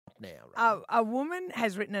now, right? A woman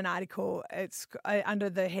has written an article. It's under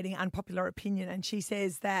the heading "Unpopular Opinion," and she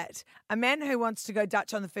says that a man who wants to go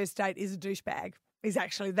Dutch on the first date is a douchebag.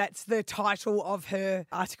 That's the title of her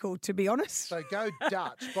article, to be honest. So go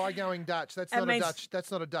Dutch. By going Dutch, that's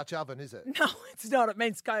not a Dutch oven, is it? No, it's not. It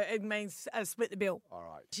means split the bill. All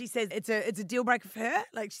right. She says it's a deal breaker for her.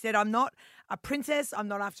 Like she said, I'm not a princess. I'm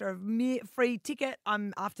not after a mere free ticket.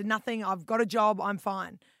 I'm after nothing. I've got a job. I'm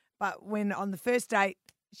fine. But when on the first date,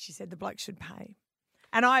 she said the bloke should pay.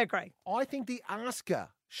 And I agree. I think the asker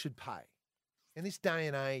should pay. In this day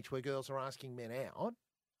and age where girls are asking men out,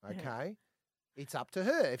 okay, it's up to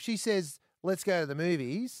her. If she says, let's go to the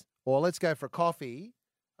movies or let's go for a coffee,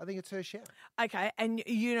 I think it's her shout. Okay, and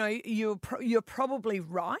you're probably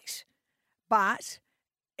right, but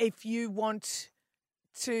if you want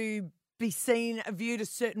to be seen, viewed a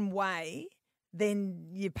certain way, then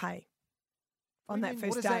you pay on that first date.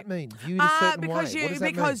 What does that mean? Viewed a certain way.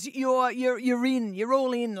 Because you're in. You're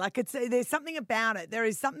all in. Like there's something about it. There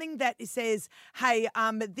is something that says, "Hey,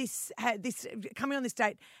 this coming on this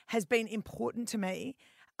date has been important to me.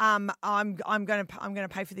 I'm going to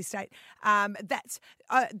pay for this date." That's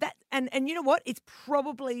that, and you know what? It's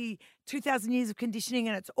probably 2,000 years of conditioning,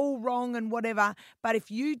 and it's all wrong and whatever. But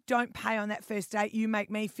if you don't pay on that first date, you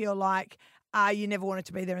make me feel like you never wanted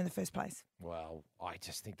to be there in the first place. Well, I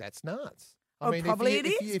just think that's nuts. Probably it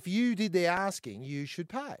is. If you did the asking, you should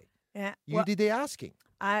pay. Yeah, you did the asking.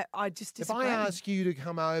 I just disagree. If I ask you to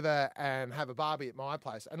come over and have a barbie at my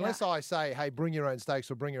place, unless I say, hey, bring your own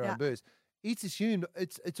steaks or bring your own booze, it's assumed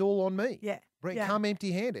it's all on me. Yeah. Come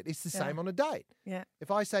empty-handed. It's the same on a date. Yeah.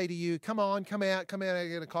 If I say to you, come out and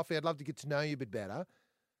get a coffee, I'd love to get to know you a bit better.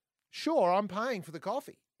 Sure, I'm paying for the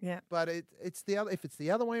coffee. Yeah. But if it's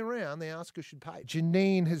the other way around, the asker should pay.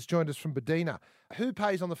 Janine has joined us from Bedina. Who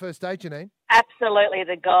pays on the first date, Janine? Absolutely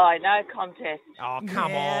the guy, no contest. Oh,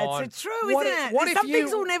 come on. It's true, isn't it? Some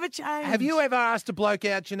things will never change. Have you ever asked a bloke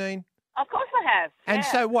out, Janine? Of course I have. And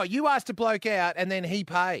so what? You asked a bloke out and then he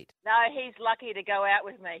paid? No, he's lucky to go out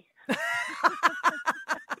with me.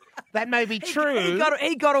 That may be true.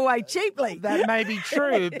 He got away cheaply. That may be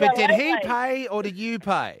true. But did he pay or did you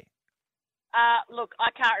pay? Look,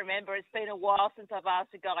 I can't remember. It's been a while since I've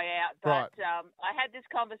asked a guy out. But Right. I had this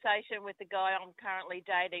conversation with the guy I'm currently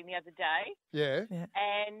dating the other day. Yeah.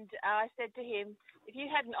 And I said to him, if you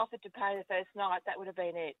hadn't offered to pay the first night, that would have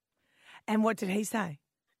been it. And what did he say?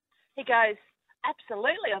 He goes,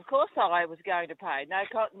 absolutely, of course I was going to pay. No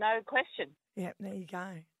question. Yeah, there you go.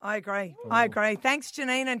 I agree. I agree. Thanks,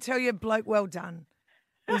 Janine, and tell your bloke well done.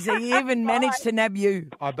 Has he even managed to nab you?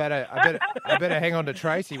 I better hang on to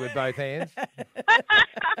Tracy with both hands.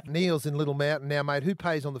 Neil's in Little Mountain now, mate. Who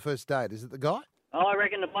pays on the first date? Is it the guy? I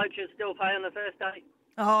reckon the bloke should still pay on the first date.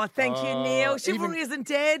 Oh, thank you, Neil. Chivalry isn't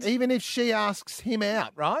dead. Even if she asks him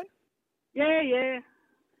out, right? Yeah.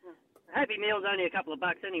 Happy Meal's only a couple of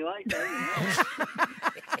bucks anyway. So,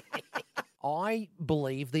 I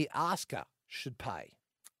believe the asker should pay.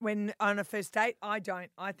 When on a first date, I don't.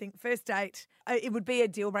 I think first date, it would be a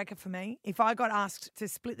deal breaker for me. If I got asked to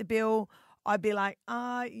split the bill, I'd be like,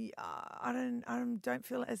 I don't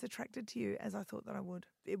feel as attracted to you as I thought that I would.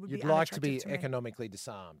 It would You'd be like to unattractive be to me. economically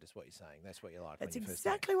disarmed, is what you're saying. That's what you like. That's when you first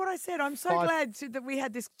exactly what I said. I'm so glad that we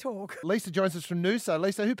had this talk. Lisa joins us from Noosa.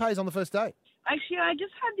 Lisa, who pays on the first date? Actually, I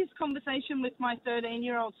just had this conversation with my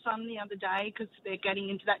 13-year-old son the other day because they're getting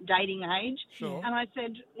into that dating age. Sure. And I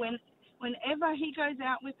said, whenever he goes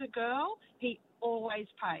out with a girl, he always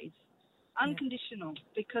pays. Unconditional,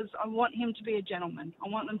 because I want him to be a gentleman. I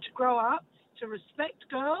want them to grow up to respect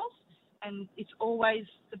girls, and it's always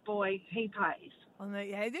the boy, he pays.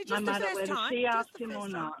 Just no the matter first whether time. she Just asks the him first or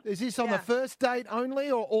time. not. Is this on the first date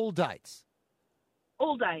only or all dates?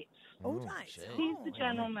 All dates. All dates. He's the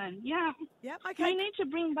gentleman. Yeah. Yeah, okay. We need to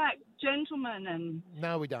bring back gentlemen and...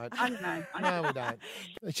 No, we don't. I don't know. No, we don't.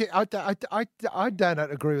 I don't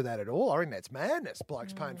agree with that at all. I think that's madness.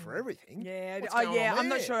 Blokes paying for everything. Yeah, What's going on I'm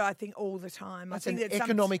not there? sure I think all the time. That's I think an that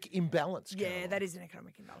economic imbalance. Yeah, that is an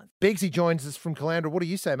economic imbalance. Biggsy joins us from Caloundra. What do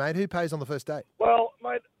you say, mate? Who pays on the first date? Well,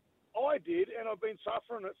 mate, I did, and I've been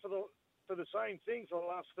suffering it for the same thing for the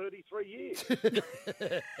last 33 years.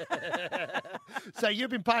 So you've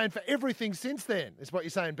been paying for everything since then, is what you're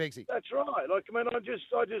saying, Biggsy? That's right. Like, I mean, I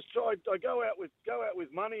go out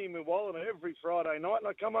with money in my wallet every Friday night, and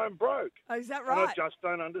I come home broke. Oh, is that And right? I just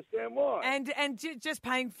don't understand why. And just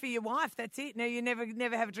paying for your wife, that's it. No, you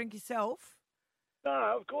never have a drink yourself.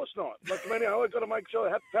 No, of course not. Like, I mean, I've got to make sure,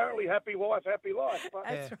 apparently, happy wife, happy life. But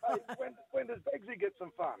That's hey, when does Begsy get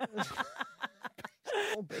some fun?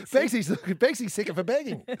 Beggsy's sick of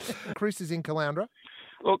begging. Chris is in Caloundra.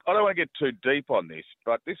 Look, I don't want to get too deep on this,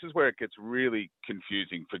 but this is where it gets really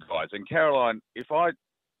confusing for guys. And Caroline, if I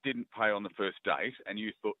didn't pay on the first date and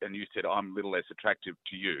you said I'm a little less attractive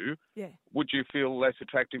to you, would you feel less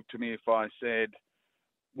attractive to me if I said,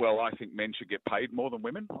 well, I think men should get paid more than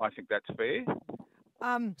women? I think that's fair.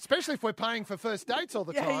 Especially if we're paying for first dates all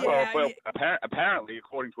the time. Apparently,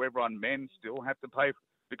 according to everyone, men still have to pay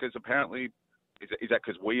because apparently. Is that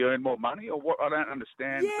because we earn more money or what? I don't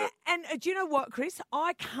understand. Yeah, and do you know what, Chris?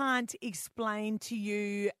 I can't explain to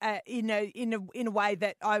you in a way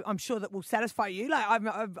that I'm sure that will satisfy you. Like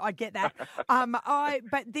I get that.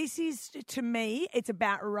 But this is, to me, it's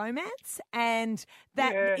about romance, and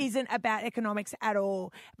that isn't about economics at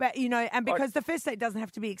all. But and because the first date doesn't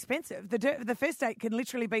have to be expensive, the first date can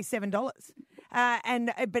literally be $7.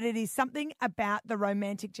 But it is something about the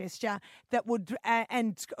romantic gesture that would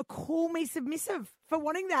and call me submissive for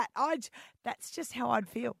wanting that. That's just how I'd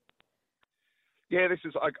feel. Yeah,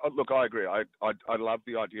 look, I agree. I love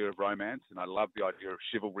the idea of romance and I love the idea of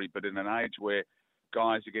chivalry, but in an age where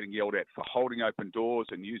guys are getting yelled at for holding open doors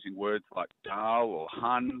and using words like "darl" or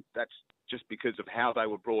 "hun," that's just because of how they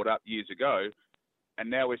were brought up years ago. And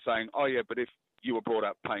now we're saying, oh yeah, but if you were brought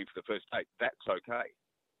up paying for the first date, that's okay.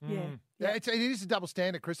 Yeah. It is a double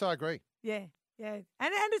standard, Chris. I agree. Yeah. Yeah, and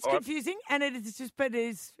it's confusing, and it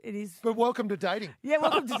is. But welcome to dating. Yeah,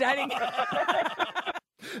 welcome to dating.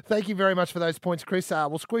 Thank you very much for those points, Chris.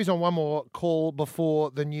 We'll squeeze on one more call before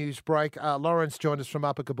the news break. Lauren's joined us from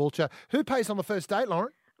Upper Caboolture. Who pays on the first date,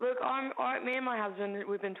 Lauren? Look, me and my husband,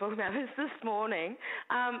 we've been talking about this morning.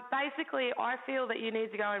 Basically, I feel that you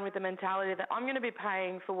need to go in with the mentality that I'm going to be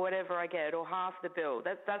paying for whatever I get or half the bill.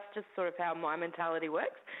 That's just sort of how my mentality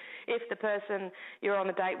works. If the person you're on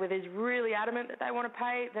a date with is really adamant that they want to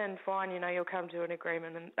pay, then fine, you'll come to an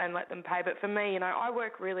agreement and let them pay. But for me, I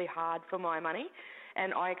work really hard for my money,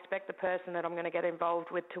 and I expect the person that I'm going to get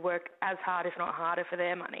involved with to work as hard, if not harder, for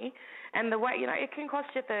their money. And the way, it can cost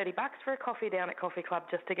you $30 for a coffee down at Coffee Club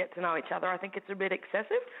just to get to know each other. I think it's a bit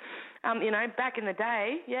excessive. Back in the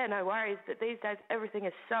day, no worries, but these days everything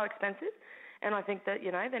is so expensive. And I think that,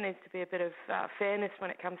 there needs to be a bit of fairness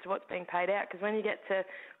when it comes to what's being paid out. Because when you get to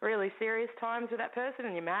really serious times with that person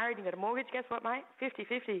and you're married, you've got a mortgage, guess what, mate?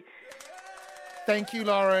 50-50. Thank you,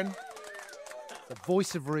 Lauren. The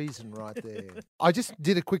voice of reason right there. I just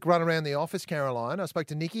did a quick run around the office, Caroline. I spoke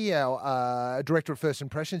to Nikki, our director of First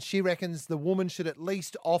Impressions. She reckons the woman should at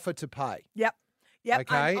least offer to pay. Yep.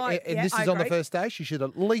 Okay, this is on the first day. She should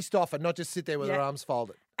at least offer, not just sit there with her arms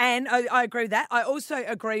folded. And I agree with that. I also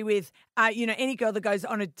agree with, any girl that goes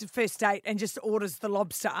on a first date and just orders the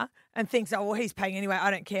lobster and thinks, oh, well, he's paying anyway,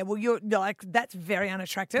 I don't care. Well, you're like, that's very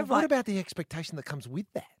unattractive. But what about the expectation that comes with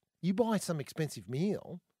that? You buy some expensive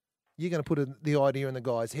meal, you're going to put the idea in the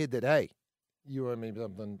guy's head that, hey, you owe me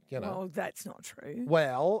something, Well, that's not true.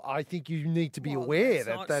 Well, I think you need to be aware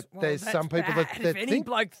that there's some people that if any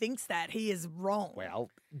bloke thinks that, he is wrong.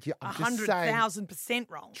 Well, I'm just saying,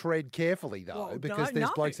 100,000% wrong. Tread carefully, though, because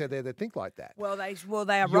there's blokes out there that think like that. Well,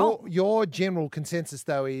 they are wrong. Your general consensus,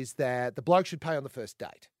 though, is that the bloke should pay on the first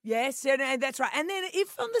date. Yes, and that's right. And then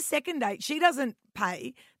if on the second date she doesn't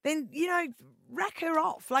pay, then, rack her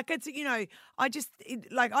off. Like, it's,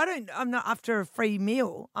 I'm not after a free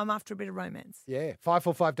meal. I'm after a bit of romance. Yeah.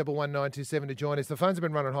 545-11927 to join us. The phones have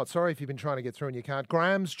been running hot. Sorry if you've been trying to get through and you can't.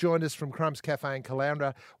 Graham's joined us from Crumbs Cafe in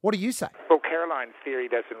Caloundra. What do you say? Well, Caroline's theory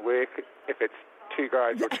doesn't work if it's two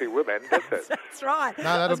guys or two women, does it? That's right. No,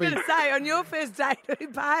 I was going to say, on your first date, who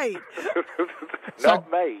paid?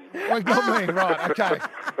 Not me. Well, not me, right, okay.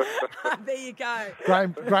 There you go.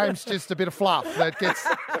 Graham's just a bit of fluff that gets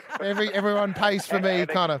everyone pays for me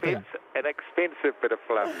kind of thing. An expensive bit of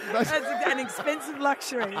fluff. That's an expensive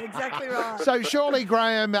luxury, exactly right. So surely,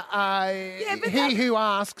 Graham, he who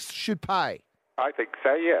asks should pay. I think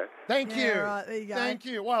so, yeah. Thank you. Yeah, right, there you go. Thank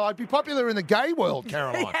you. Well, I'd be popular in the gay world,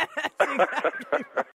 Caroline. Yeah, that's exactly right.